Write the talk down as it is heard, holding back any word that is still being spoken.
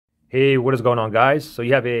Hey, what is going on, guys? So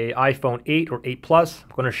you have a iPhone 8 or 8 Plus.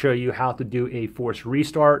 I'm going to show you how to do a forced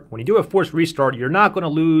restart. When you do a forced restart, you're not going to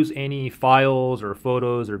lose any files or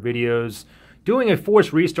photos or videos. Doing a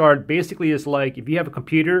forced restart basically is like if you have a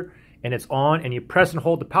computer and it's on and you press and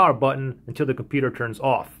hold the power button until the computer turns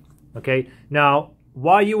off. Okay, now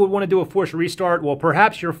why you would want to do a forced restart? Well,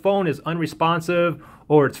 perhaps your phone is unresponsive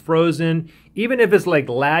or it's frozen, even if it's like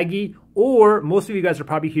laggy, or most of you guys are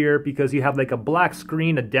probably here because you have like a black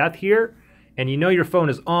screen of death here and you know your phone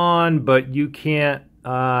is on, but you can't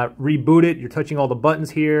reboot it. You're touching all the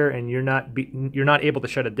buttons here and you're not able to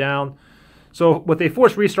shut it down. So with a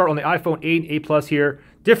forced restart on the iPhone 8, 8 Plus here,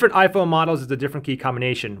 different iPhone models is a different key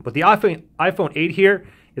combination. With the iPhone 8 here,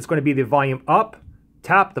 it's going to be the volume up,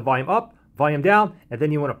 tap the volume up, volume down, and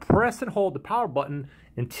then you want to press and hold the power button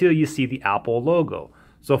until you see the Apple logo.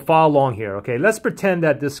 So follow along here, okay? Let's pretend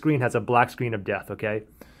that this screen has a black screen of death, okay?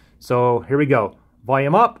 So here we go.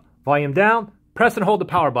 Volume up, volume down, press and hold the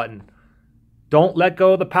power button. Don't let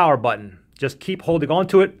go of the power button. Just keep holding on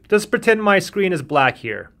to it. Just pretend my screen is black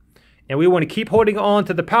here. And we want to keep holding on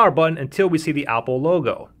to the power button until we see the Apple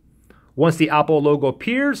logo. Once the Apple logo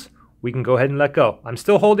appears, we can go ahead and let go. I'm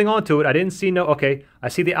still holding on to it. I didn't see okay, I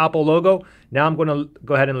see the Apple logo. Now I'm going to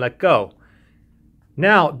go ahead and let go.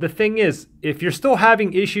 Now, the thing is, if you're still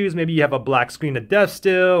having issues, maybe you have a black screen of death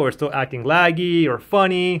still, or still acting laggy or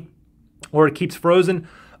funny, or it keeps frozen,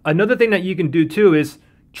 another thing that you can do too is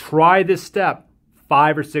try this step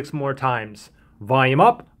 5 or 6 more times. Volume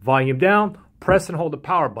up, volume down, press and hold the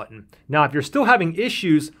power button. Now, if you're still having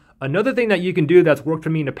issues, another thing that you can do that's worked for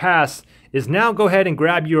me in the past is now go ahead and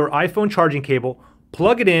grab your iPhone charging cable,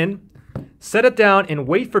 plug it in, set it down and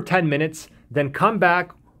wait for 10 minutes, then come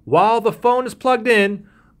back. While the phone is plugged in,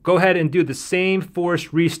 go ahead and do the same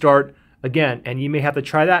forced restart again, and you may have to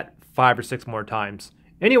try that 5 or 6 more times.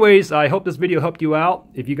 Anyways, I hope this video helped you out.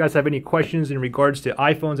 If you guys have any questions in regards to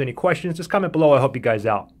iPhones, any questions, just comment below. I help you guys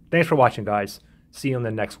out. Thanks for watching, guys. See you in the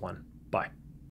next one. Bye.